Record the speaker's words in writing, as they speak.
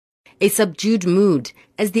A subdued mood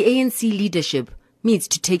as the ANC leadership meets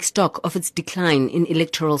to take stock of its decline in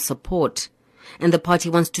electoral support. And the party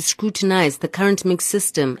wants to scrutinize the current mixed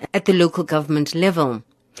system at the local government level.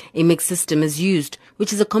 A mixed system is used,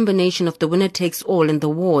 which is a combination of the winner-takes-all in the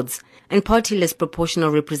wards and partyless proportional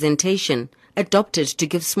representation, adopted to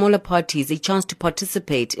give smaller parties a chance to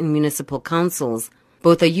participate in municipal councils.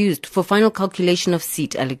 Both are used for final calculation of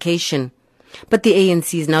seat allocation. But the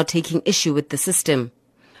ANC is now taking issue with the system.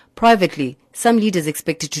 Privately, some leaders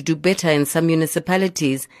expected to do better in some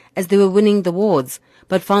municipalities as they were winning the wards,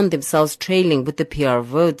 but found themselves trailing with the PR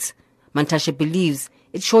votes. Mantashe believes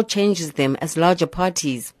it shortchanges them as larger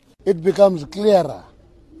parties. It becomes clearer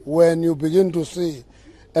when you begin to see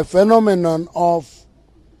a phenomenon of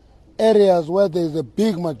areas where there is a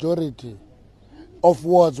big majority of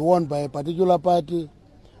wards won by a particular party,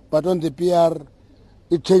 but on the PR,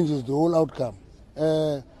 it changes the whole outcome.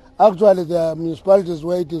 Actually, there are municipalities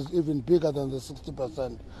where it is even bigger than the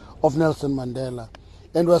 60% of Nelson Mandela.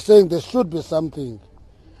 And we're saying there should be something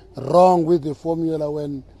wrong with the formula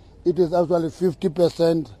when it is actually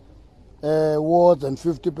 50% wards and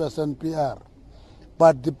 50% PR.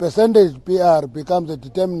 But the percentage PR becomes a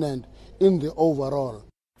determinant in the overall.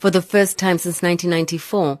 For the first time since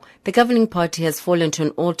 1994, the governing party has fallen to an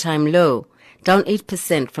all-time low, down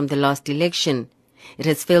 8% from the last election. It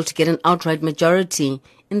has failed to get an outright majority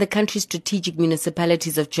in the country's strategic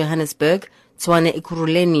municipalities of Johannesburg, Tshwane,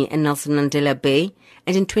 Ekurhuleni and Nelson Mandela Bay,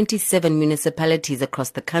 and in 27 municipalities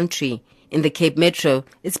across the country. In the Cape Metro,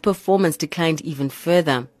 its performance declined even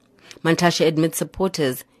further. Mantashe admits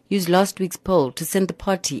supporters used last week's poll to send the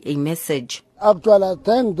party a message. Actually, I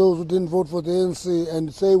thank those who didn't vote for the ANC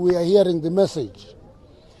and say we are hearing the message.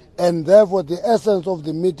 And therefore, the essence of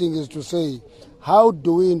the meeting is to say, how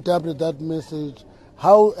do we interpret that message?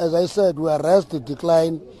 How, as I said, we arrest the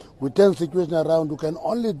decline, we turn the situation around. You can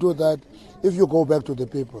only do that if you go back to the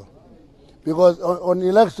people. Because on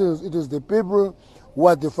elections, it is the people who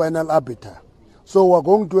are the final arbiter. So we're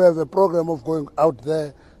going to have a program of going out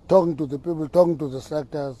there, talking to the people, talking to the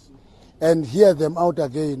sectors, and hear them out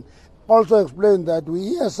again. Also explain that we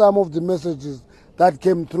hear some of the messages that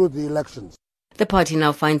came through the elections. The party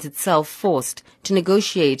now finds itself forced to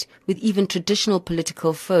negotiate with even traditional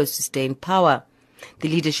political foes to stay in power. The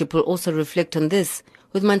leadership will also reflect on this,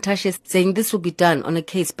 with Mantashe saying this will be done on a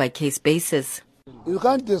case-by-case basis. You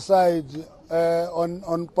can't decide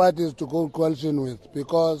on parties to go coalition with,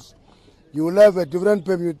 because you will have a different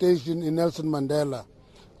permutation in Nelson Mandela,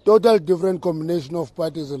 total different combination of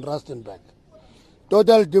parties in Rustenburg,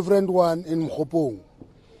 total different one in Mkhopong.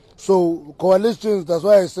 So coalitions, that's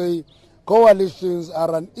why I say coalitions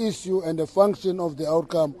are an issue and a function of the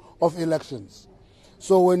outcome of elections.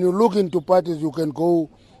 So when you look into parties, you can go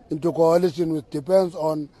into coalition with, depends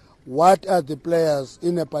on what are the players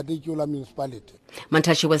in a particular municipality.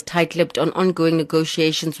 Mantashe was tight-lipped on ongoing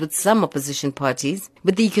negotiations with some opposition parties,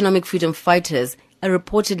 with the economic freedom fighters are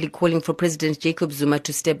reportedly calling for President Jacob Zuma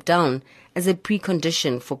to step down as a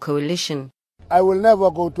precondition for coalition. I will never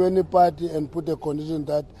go to any party and put a condition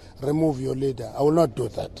that remove your leader. I will not do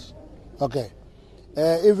that. Okay.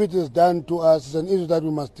 If it is done to us, it's an issue that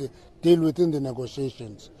we must deal with in the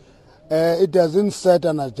negotiations. It doesn't set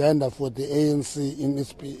an agenda for the ANC in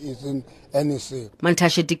NEC.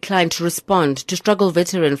 Mantashe declined to respond to struggle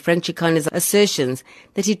veteran Frank Chikane's assertions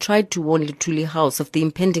that he tried to warn Luthuli House of the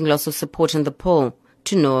impending loss of support in the poll,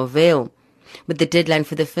 to no avail. With the deadline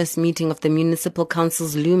for the first meeting of the municipal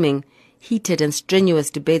councils looming, heated and strenuous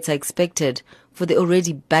debates are expected for the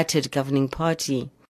already battered governing party.